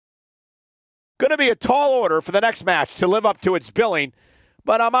Going to be a tall order for the next match to live up to its billing,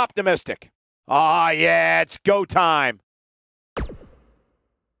 but I'm optimistic. Ah, yeah, it's go time.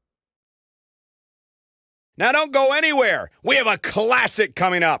 Now don't go anywhere. We have a classic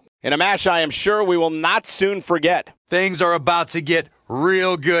coming up. In a match I am sure we will not soon forget. Things are about to get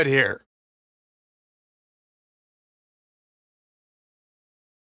real good here.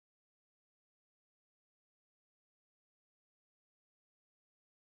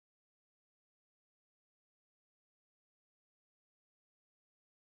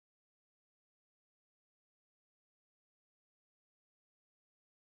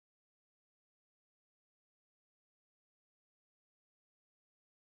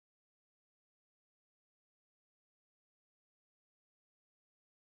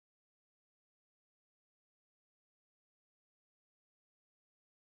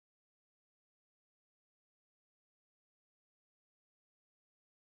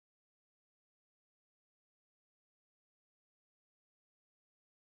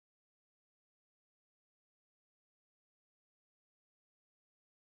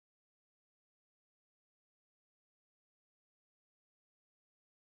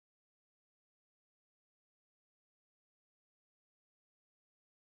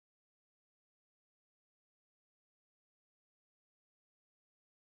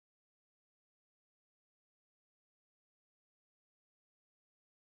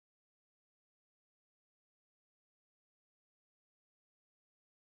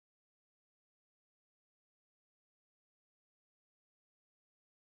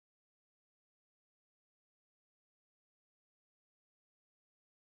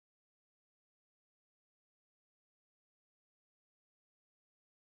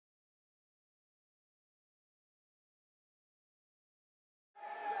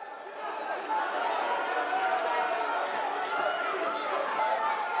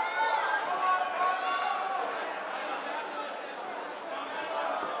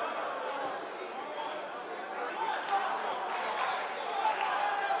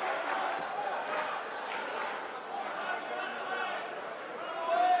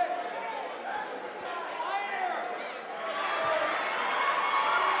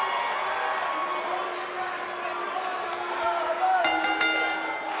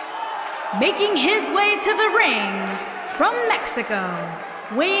 Making his way to the ring from Mexico,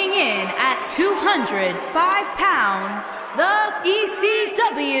 weighing in at 205 pounds, the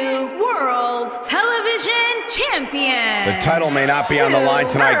ECW World Television Champion. The title may not be on the line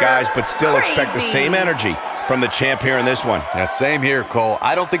tonight, guys, but still expect the same energy from the champ here in this one. Yeah, same here, Cole.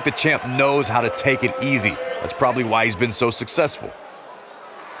 I don't think the champ knows how to take it easy. That's probably why he's been so successful.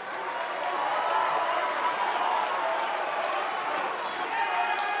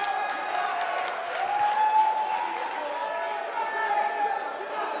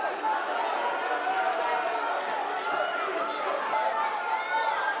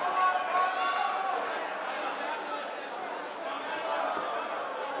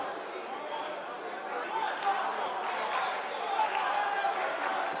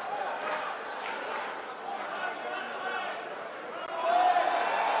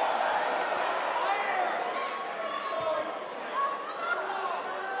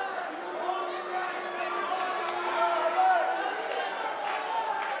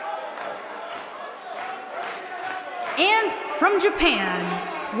 And from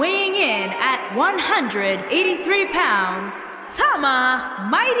Japan, weighing in at 183 pounds, Tama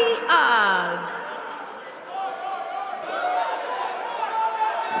Mighty Ugg.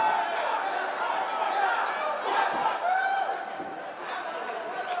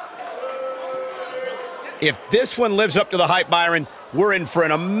 If this one lives up to the hype, Byron, we're in for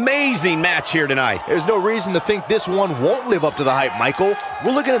an amazing match here tonight. There's no reason to think this one won't live up to the hype, Michael.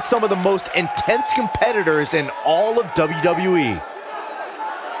 We're looking at some of the most intense competitors in all of WWE.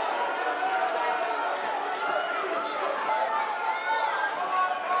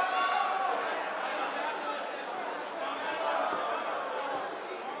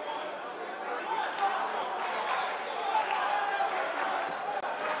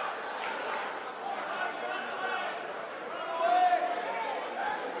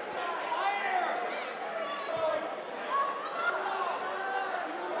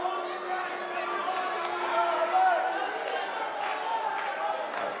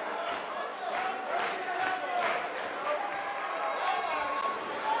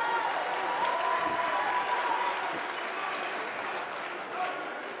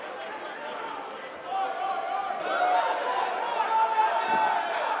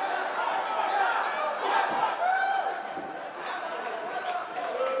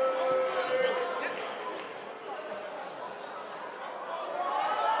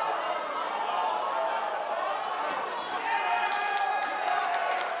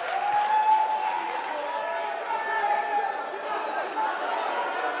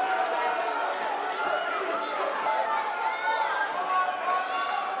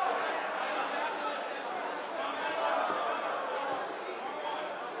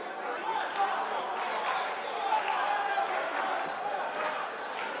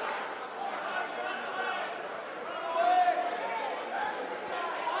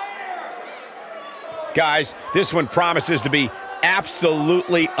 Guys, this one promises to be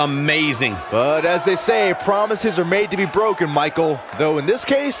absolutely amazing. But as they say, promises are made to be broken, Michael. Though in this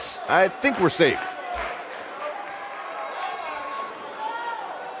case, I think we're safe.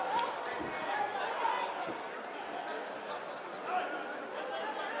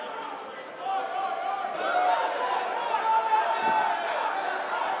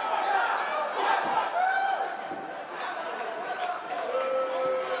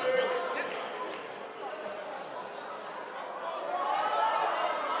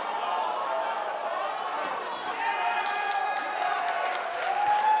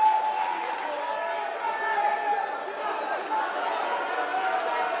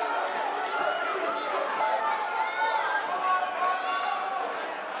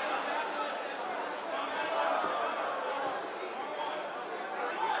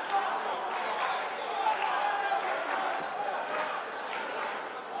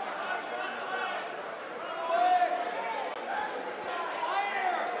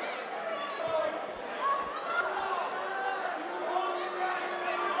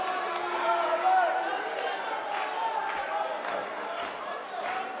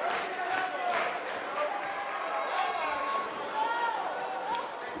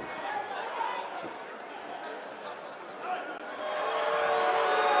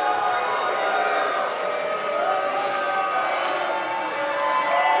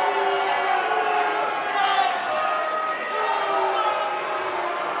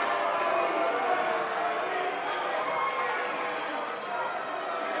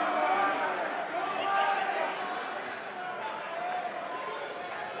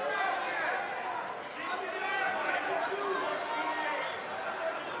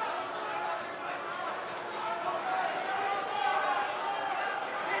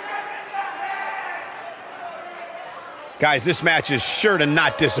 Guys, this match is sure to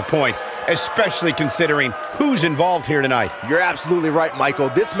not disappoint, especially considering who's involved here tonight. You're absolutely right, Michael.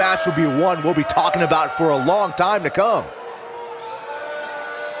 This match will be one we'll be talking about for a long time to come.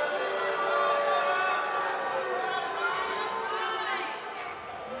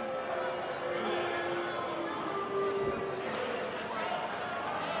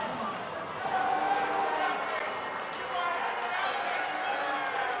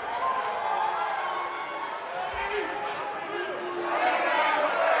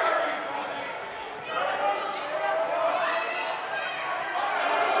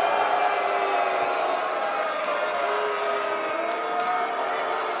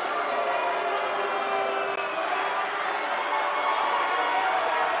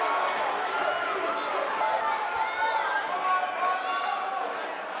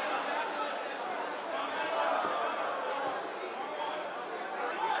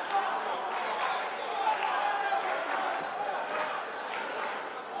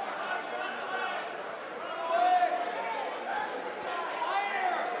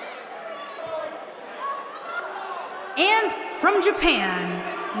 And from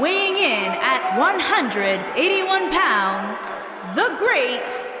Japan, weighing in at 181 pounds, the great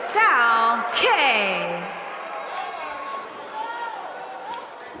Sasuke.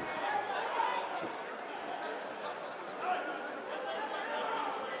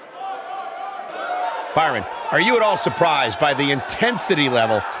 Byron, are you at all surprised by the intensity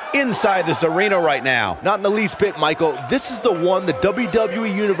level inside this arena right now? Not in the least bit, Michael. This is the one the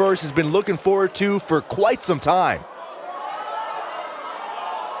WWE Universe has been looking forward to for quite some time.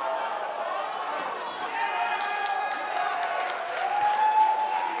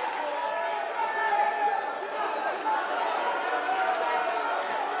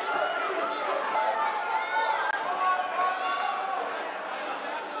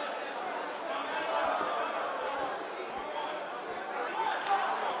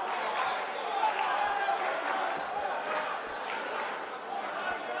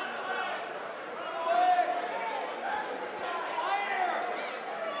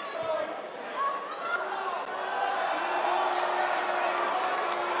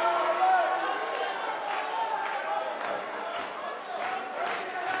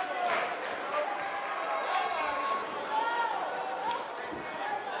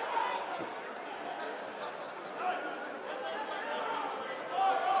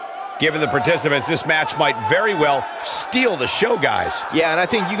 Given the participants, this match might very well steal the show, guys. Yeah, and I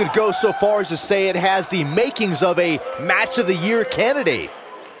think you could go so far as to say it has the makings of a Match of the Year candidate.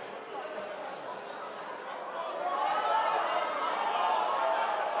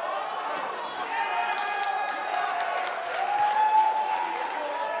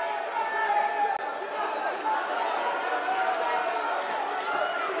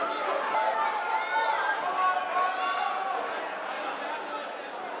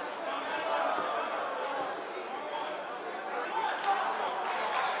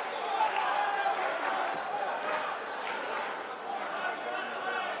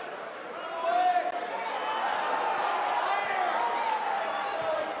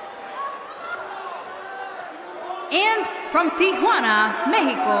 And from Tijuana,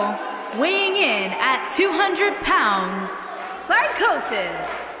 Mexico, weighing in at 200 pounds, Psicosis.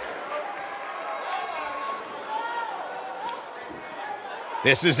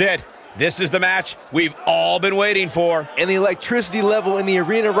 This is it. This is the match we've all been waiting for. And the electricity level in the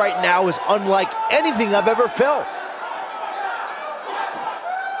arena right now is unlike anything I've ever felt.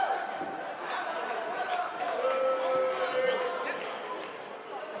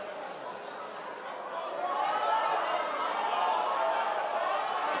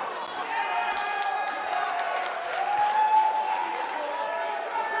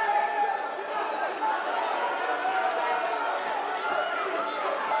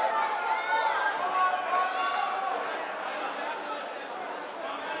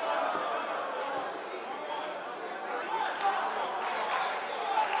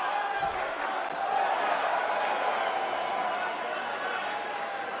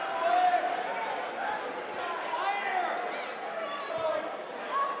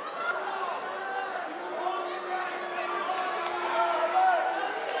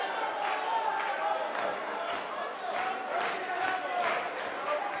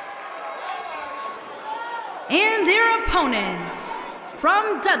 And their opponent,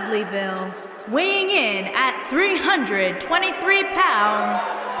 from Dudleyville, weighing in at 323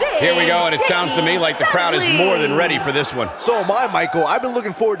 pounds, Big Here we go, and it sounds to me like the crowd is more than ready for this one. So am I, Michael. I've been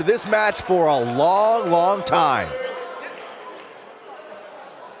looking forward to this match for a long, long time.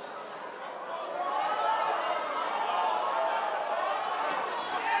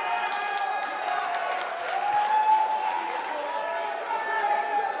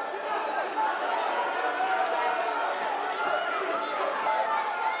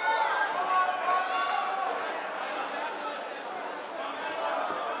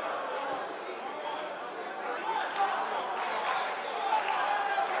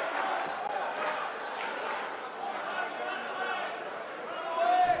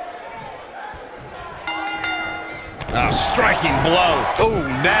 A striking blow. Oh,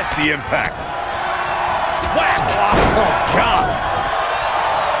 nasty impact. Whack! Oh, God.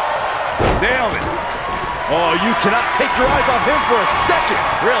 Nailed it. Oh, you cannot take your eyes off him for a second.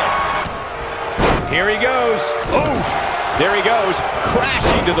 Really? Here he goes. Oh, There he goes,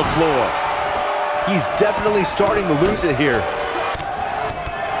 crashing to the floor. He's definitely starting to lose it here.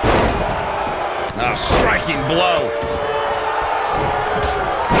 A striking blow.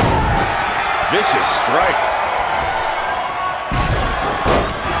 Vicious strike.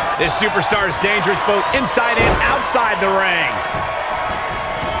 This superstar is dangerous both inside and outside the ring.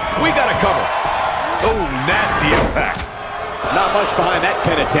 We got a cover. oh, nasty impact. Not much behind that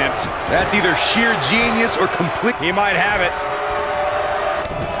pin attempt. That's either sheer genius or complete. He might have it.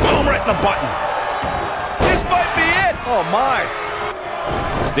 Boom, right in the button. This might be it. Oh, my.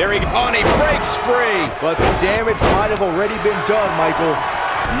 There he goes. Oh, and he breaks free. But the damage might have already been done, Michael.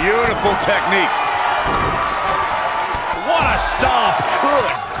 Beautiful technique. What a stomp. Good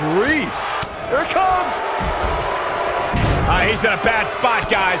grief. Here it comes. He's in a bad spot,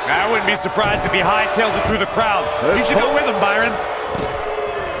 guys. I wouldn't be surprised if he hightails it through the crowd. You should go with him, Byron.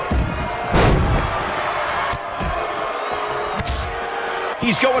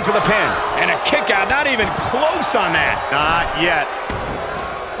 He's going for the pin. And a kick out, not even close on that. Not yet.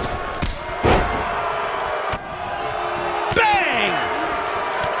 Bang!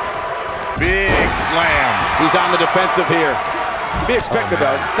 Big slam. He's on the defensive here. To be expected,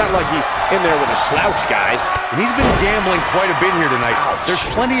 though. It's not like he's in there with a slouch, guys. And he's been gambling quite a bit here tonight. Ouch. There's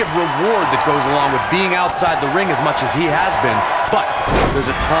plenty of reward that goes along with being outside the ring as much as he has been, but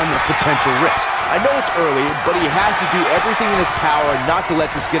there's a ton of potential risk. I know it's early, but he has to do everything in his power not to let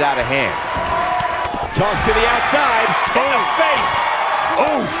this get out of hand. Toss to the outside. In the face.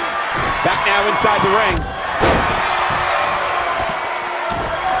 Oh! Back now inside the ring.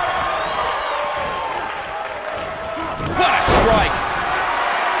 What a strike.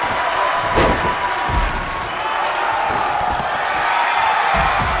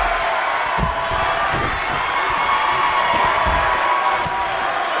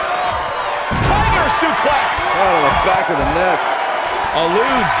 Tiger suplex. Out of the back of the neck.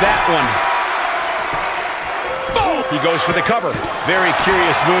 Eludes that one. Boom. He goes for the cover. Very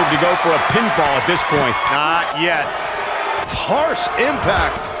curious move to go for a pinfall at this point. Not yet. Harsh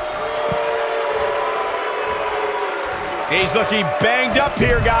impact. He's looking banged up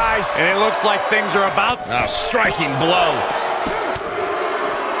here, guys. And it looks like things are about. A striking blow.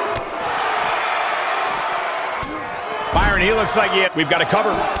 Byron, he looks like we've got a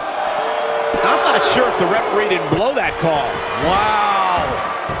cover. I'm not sure if the referee didn't blow that call. Wow.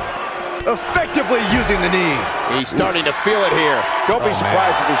 effectively using the knee. He's starting to feel it here. Don't be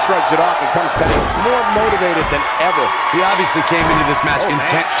surprised if he shrugs it off and comes back more motivated than ever. He obviously came into this match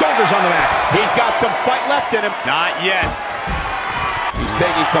intent. Shoulders on the mat. He's got some fight left in him. Not yet. He's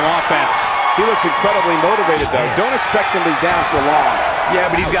taking some offense. He looks incredibly motivated, though. Don't expect him to be down for long. Yeah,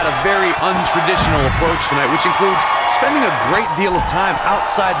 but he's got a very untraditional approach tonight, which includes spending a great deal of time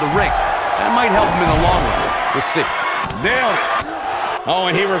outside the ring. That might help him in the long run. We'll see. Nailed it. Oh,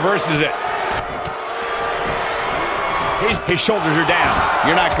 and he reverses it. His shoulders are down.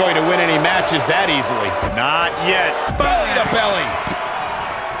 You're not going to win any matches that easily. Not yet. Belly to belly.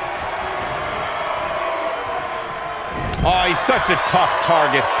 Oh, he's such a tough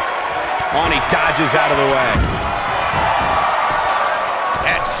target. Oh, and he dodges out of the way.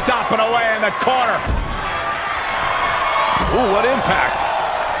 And stomping away in the corner. Ooh, what impact.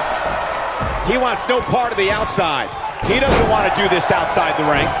 He wants no part of the outside. He doesn't want to do this outside the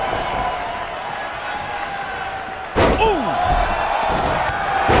ring. Ooh!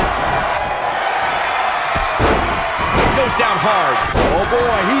 Goes down hard. Oh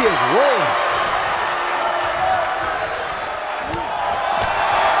boy, he is rolling.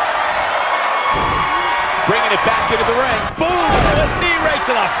 Bringing it back into the ring. Boom! A knee right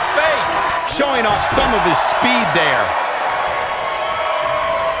to the face. Showing off some of his speed there.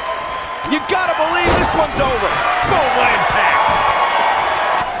 You gotta believe this one's over. Boom, what impact.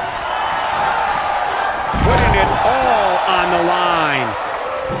 Putting it all on the line.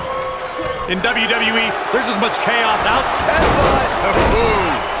 In WWE, there's as much chaos out.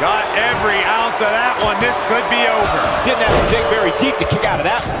 Got every ounce of that one. This could be over. Didn't have to dig very deep to kick out of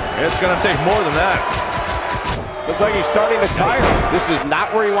that one. It's going to take more than that. Looks like he's starting to tire. This is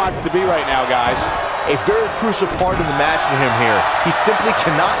not where he wants to be right now, guys. A very crucial part of the match for him here. He simply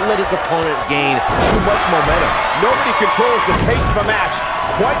cannot let his opponent gain too much momentum. Nobody controls the pace of a match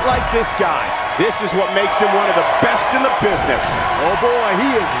quite like this guy. This is what makes him one of the best in the business. Oh boy,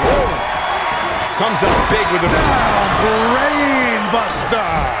 he is rolling. Comes up big with a brain buster.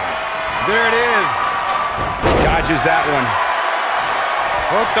 There it is. Dodges that one.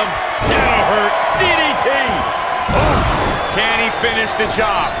 Hooked him. That'll hurt. DDT. Oof. Can he finish the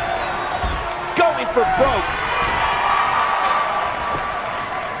job? Going for broke.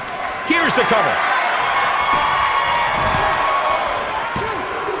 Here's the cover.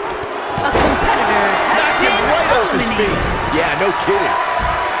 A competitor has been Right off his feet. Yeah, no kidding.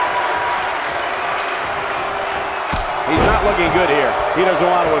 He's not looking good here. He doesn't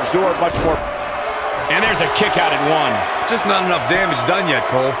want to absorb much more. And there's a kick out at one. Just not enough damage done yet,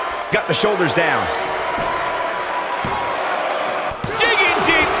 Cole. Got the shoulders down. Digging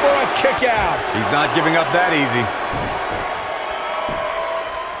deep for a kick out. He's not giving up that easy.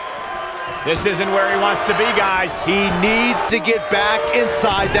 This isn't where he wants to be, guys. He needs to get back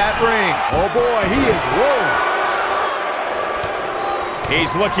inside that ring. Oh boy, he is rolling.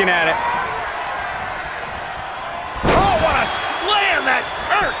 He's looking at it. Oh, what a slam that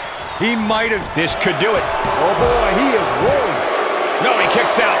hurt. He might have. This could do it. Oh boy, he is rolling. No, he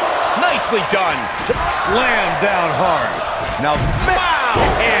kicks out. Nicely done. Slam down hard. Now, Wow!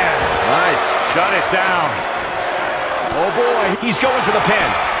 And nice. shut it down. Oh boy. He's going for the pin.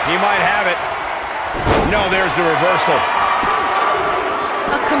 He might have it. No, there's the reversal.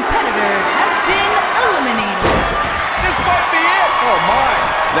 A competitor has been eliminated. This might be it. Oh, my.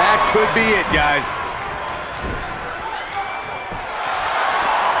 That could be it, guys.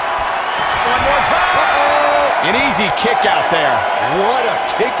 One more time. Uh-oh. An easy kick out there. What a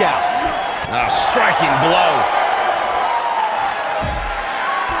kick out. A striking blow.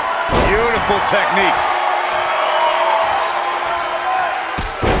 Beautiful technique.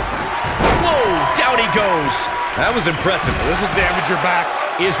 Whoa, down he goes. That was impressive. This will damage your back.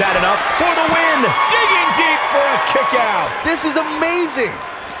 Is that enough for the win? Digging deep for a kick out. This is amazing.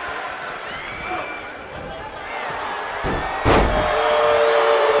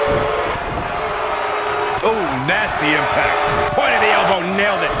 Oh, nasty impact. Point of the elbow,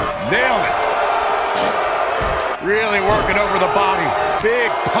 nailed it. Nailed it. Really working over the body. Big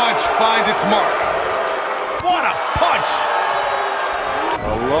punch finds its mark. What a punch.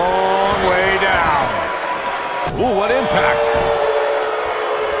 A long way down. Ooh, what impact.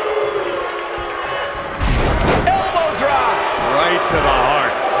 Elbow drop. Right to the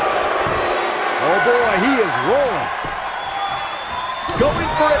heart. Oh boy, he is rolling. Going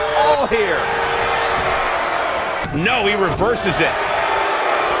for it all here. No, he reverses it.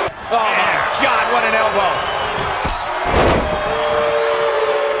 Oh, my God, what an elbow.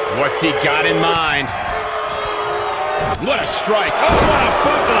 What's he got in mind? What a strike. Oh, what a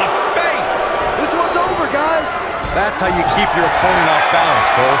boot to the face. This one's over, guys. That's how you keep your opponent off balance,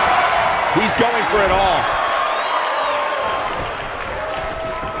 Cole. He's going for it all.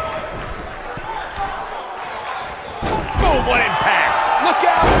 Boom, what impact. Look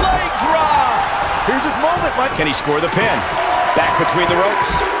out, leg drop. Here's his moment, Mike. Can he score the pin? Back between the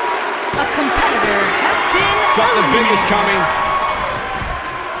ropes. A competitor has been Something big is eliminated. coming.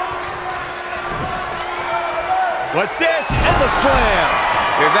 What's this? And the slam.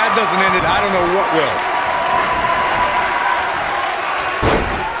 If that doesn't end it, I don't know what will.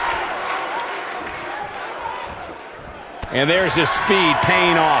 And there's his speed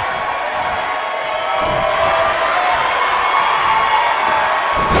paying off.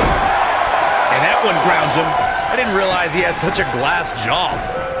 And that one grounds him. I didn't realize he had such a glass jaw.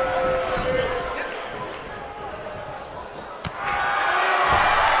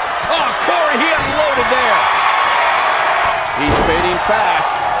 Oh, Corey, he unloaded there. He's fading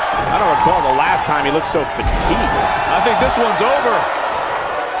fast. I don't recall the last time he looked so fatigued. I think this one's over.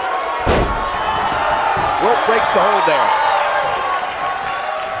 Rope breaks the hold there.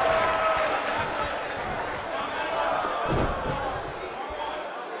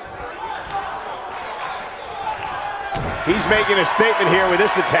 He's making a statement here with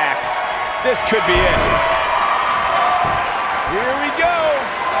this attack. This could be it. Here we go.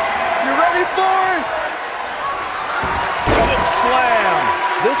 You ready for it? Choke slam.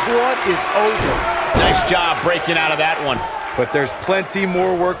 This one is over. Nice job breaking out of that one. But there's plenty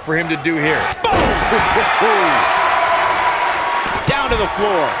more work for him to do here. Down to the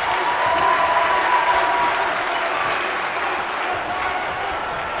floor.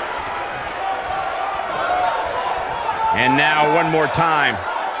 And now one more time.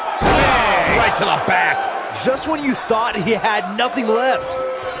 Oh, right to the back. Just when you thought he had nothing left.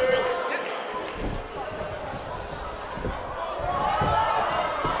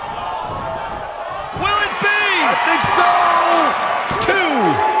 Will it be? I think so. 2,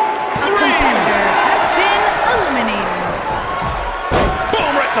 3. A competitor has been eliminated.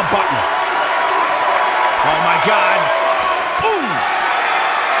 Boom, right in the button. Oh, my God. Ooh.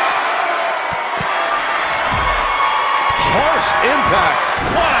 Harsh impact.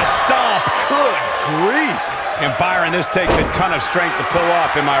 What a stomp. Good grief. And Byron, this takes a ton of strength to pull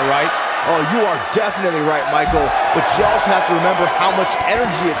off, am I right? Oh, you are definitely right, Michael. But you also have to remember how much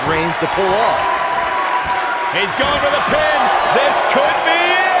energy it drains to pull off. He's going for the pin. This could be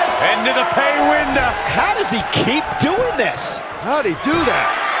it. Into the pay window. How does he keep doing this? How'd he do that?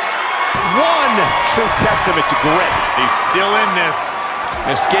 One true testament to grit. He's still in this.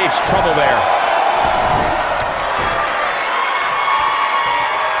 Escapes trouble there.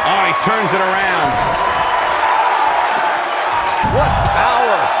 Oh, he turns it around. What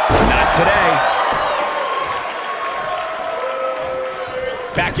power. Not today.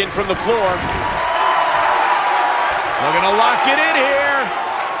 Back in from the floor. Looking to lock it in here.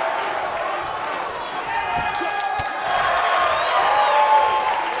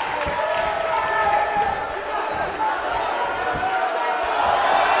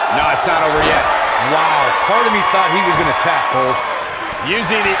 No, it's not over yet. Wow, part of me thought he was going to tap, Cole.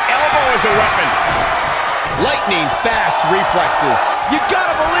 Using the elbow as a weapon. Lightning fast reflexes. You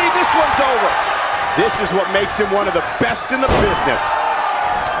gotta believe this one's over. This is what makes him one of the best in the business.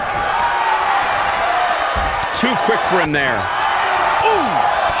 Too quick for him there. Ooh,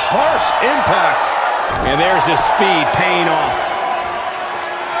 harsh impact. And there's his speed paying off.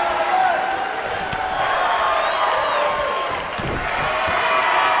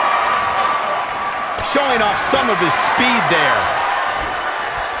 Showing off some of his speed there.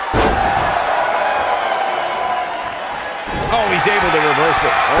 Oh, he's able to reverse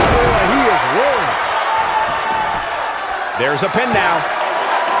it. Oh, boy, he is rolling. There's a pin now.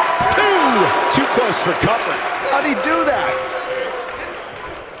 2. Too close for cover. How'd he do that?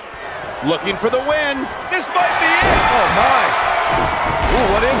 Looking for the win. This might be it. Oh, my. Ooh,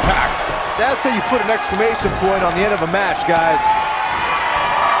 what impact. That's how you put an exclamation point on the end of a match, guys.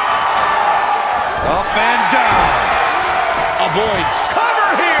 Up and down. Avoids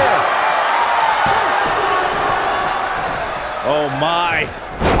cover here. Oh, my.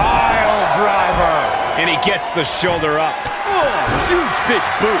 Pile driver. And he gets the shoulder up. Oh, huge big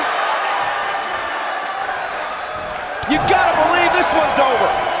boot. You gotta believe this one's over.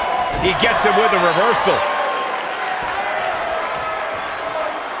 He gets him with a reversal.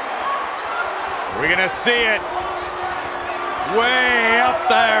 We're going to see it. Way up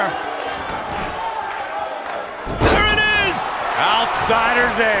there. There it is.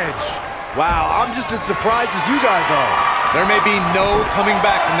 Outsider's edge. Wow, I'm just as surprised as you guys are. There may be no coming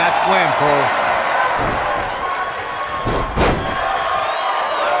back from that slam, Cole.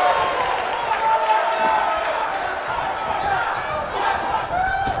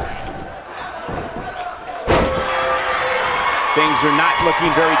 Things are not looking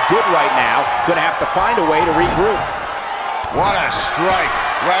very good right now. Gonna have to find a way to regroup. What a strike.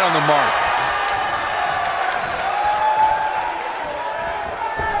 Right on the mark.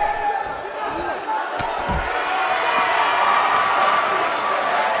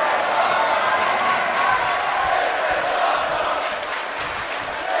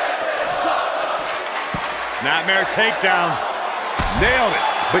 Nightmare takedown. Nailed it.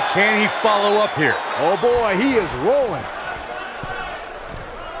 But can he follow up here? Oh boy, he is rolling.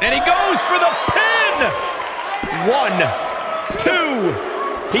 And he goes for the pin! 1,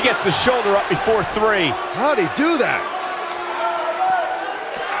 2. He gets the shoulder up before 3. How'd he do that?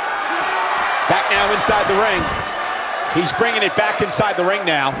 Back now inside the ring. He's bringing it back inside the ring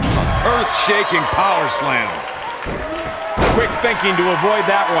now. Earth-shaking power slam. Quick thinking to avoid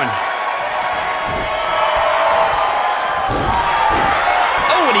that one.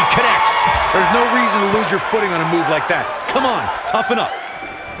 Oh, and he connects. There's no reason to lose your footing on a move like that. Come on, toughen up.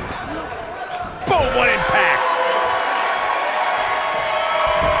 Boom, what impact.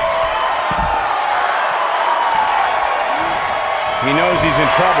 He knows he's in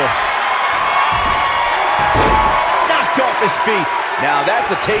trouble. Knocked off his feet. Now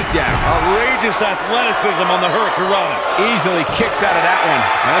that's a takedown. Outrageous athleticism on the Hurricanrana. Easily kicks out of that one.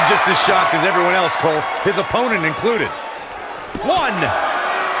 I'm just as shocked as everyone else, Cole, his opponent included. 1,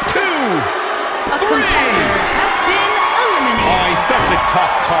 2, 3. A competitor has been eliminated. Oh, he's such a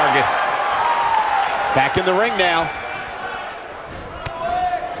tough target. Back in the ring now.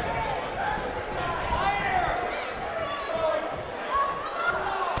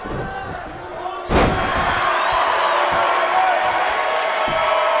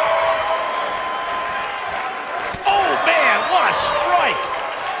 Oh, man, what a strike.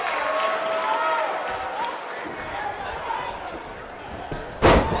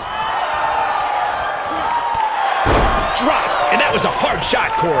 Dropped, and that was a hard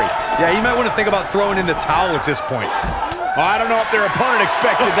shot, Corey. Yeah, you might want to think about throwing in the towel at this point. Oh, I don't know if their opponent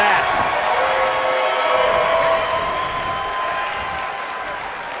expected that.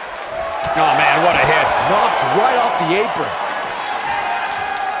 Oh, man, what a hit. Knocked right off the apron.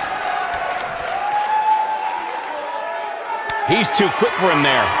 He's too quick for him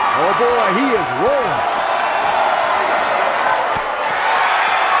there. Oh boy, he is rolling.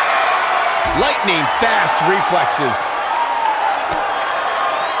 Lightning fast reflexes.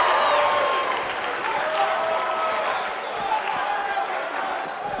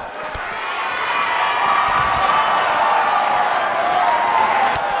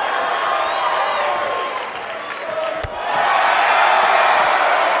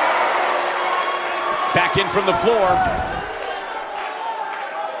 Back in from the floor.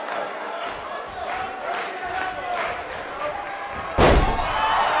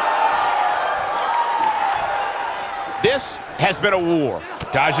 This has been a war.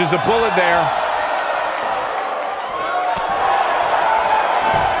 Dodges a bullet there.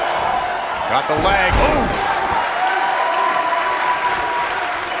 Got the leg. Oof.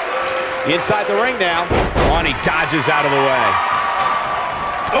 Inside the ring now. Oh, and he dodges out of the way.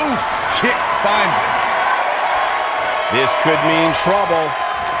 Oof. Kick finds it. This could mean trouble.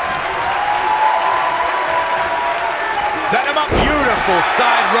 Set him up. Beautiful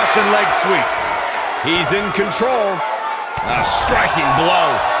side Russian leg sweep. He's in control. A striking blow.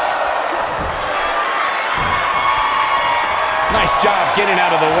 Nice job getting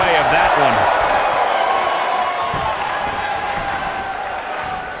out of the way of that one.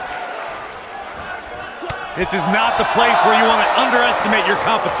 This is not the place where you want to underestimate your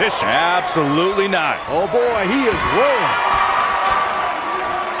competition. Absolutely not. Oh boy, he is rolling.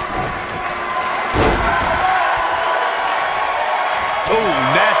 Oh,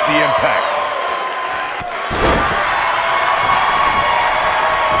 nasty impact.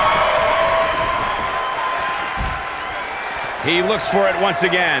 He looks for it once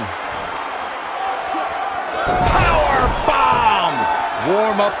again. Power bomb!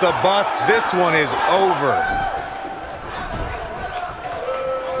 Warm up the bus. This one is over.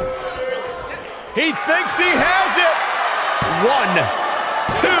 He thinks he has it. 1,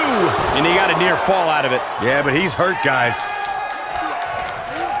 2. And he got a near fall out of it. Yeah, but he's hurt, guys.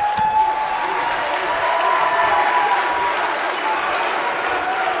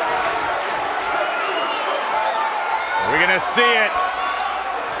 We're going to see it.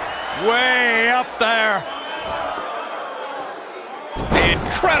 Way up there.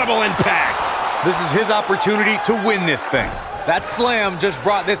 Incredible impact. This is his opportunity to win this thing. That slam just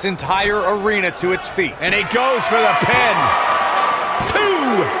brought this entire arena to its feet. And he goes for the pin. 2, 3.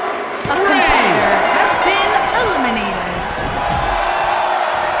 A competitor has been eliminated.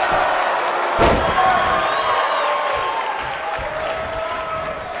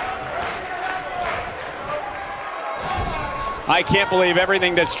 I can't believe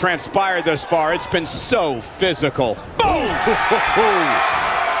everything that's transpired thus far. It's been so physical. Boom!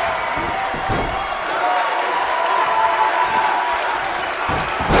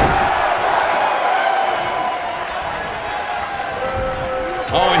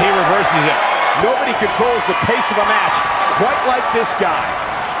 Oh, and he reverses it. Nobody controls the pace of a match quite like this guy.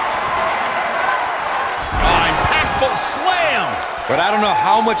 Impactful slam. But I don't know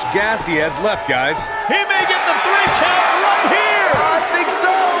how much gas he has left, guys. He may get the 3 count right here. I think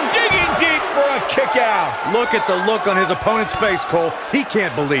so. Digging deep for a kick out. Look at the look on his opponent's face, Cole. He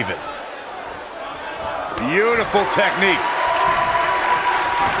can't believe it. Beautiful technique.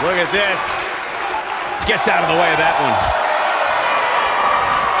 Look at this. Gets out of the way of that one.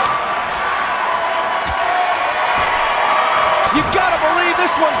 You gotta believe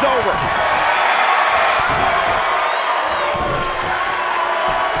this one's over.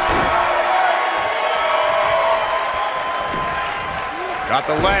 Got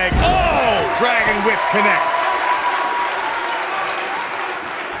the leg. Oh! Dragon Whip connects.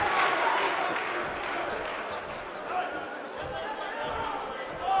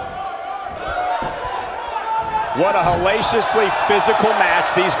 What a hellaciously physical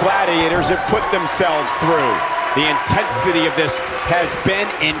match these gladiators have put themselves through. The intensity of this has been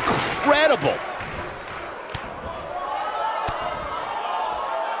incredible.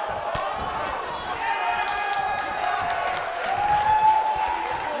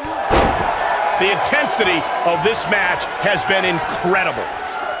 The intensity of this match has been incredible.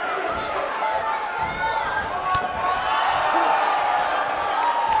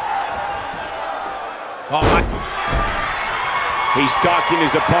 Oh my. He's docking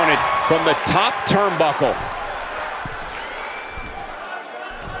his opponent from the top turnbuckle.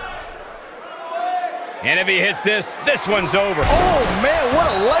 And if he hits this, this one's over. Oh, man, what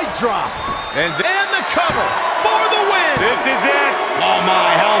a leg drop. And the cover for the win. This is it. Oh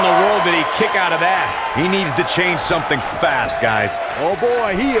my, how in the world did he kick out of that? He needs to change something fast, guys. Oh,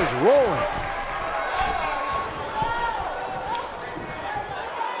 boy, he is rolling.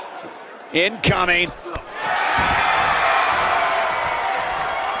 Incoming.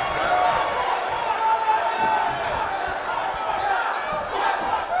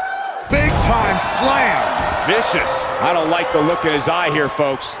 Big time slam. Vicious. I don't like the look in his eye here,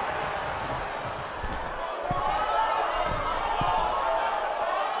 folks.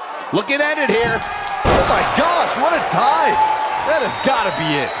 Looking at it here. Oh, my gosh, what a dive. That has got to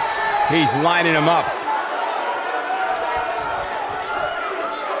be it. He's lining him up.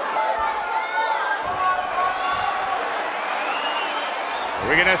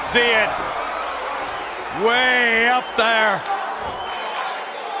 We're gonna see it. Way up there.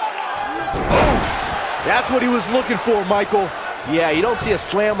 Oh, that's what he was looking for, Michael. Yeah, you don't see a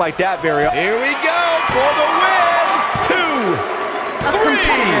slam like that very often. Here we go for the win. 2, 3. A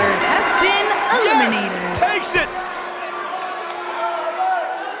competitor has been eliminated. Yes, takes it.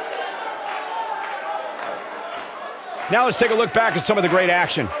 Now let's take a look back at some of the great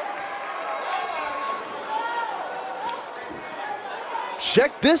action.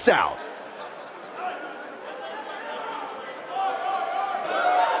 Check this out.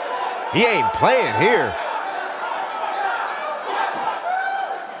 He ain't playing here.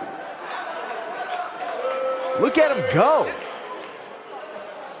 Look at him go.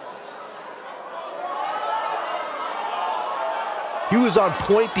 He was on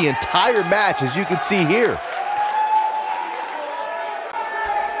point the entire match, as you can see here.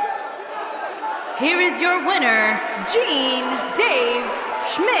 Here is your winner, Dave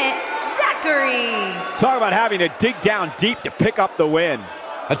Schmidt-Zachary. Talk about having to dig down deep to pick up the win.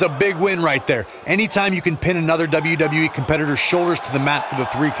 That's a big win right there. Anytime you can pin another WWE competitor's shoulders to the mat for the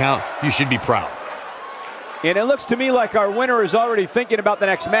 3 count, you should be proud. And it looks to me like our winner is already thinking about the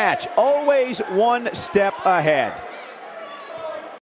next match. Always one step ahead.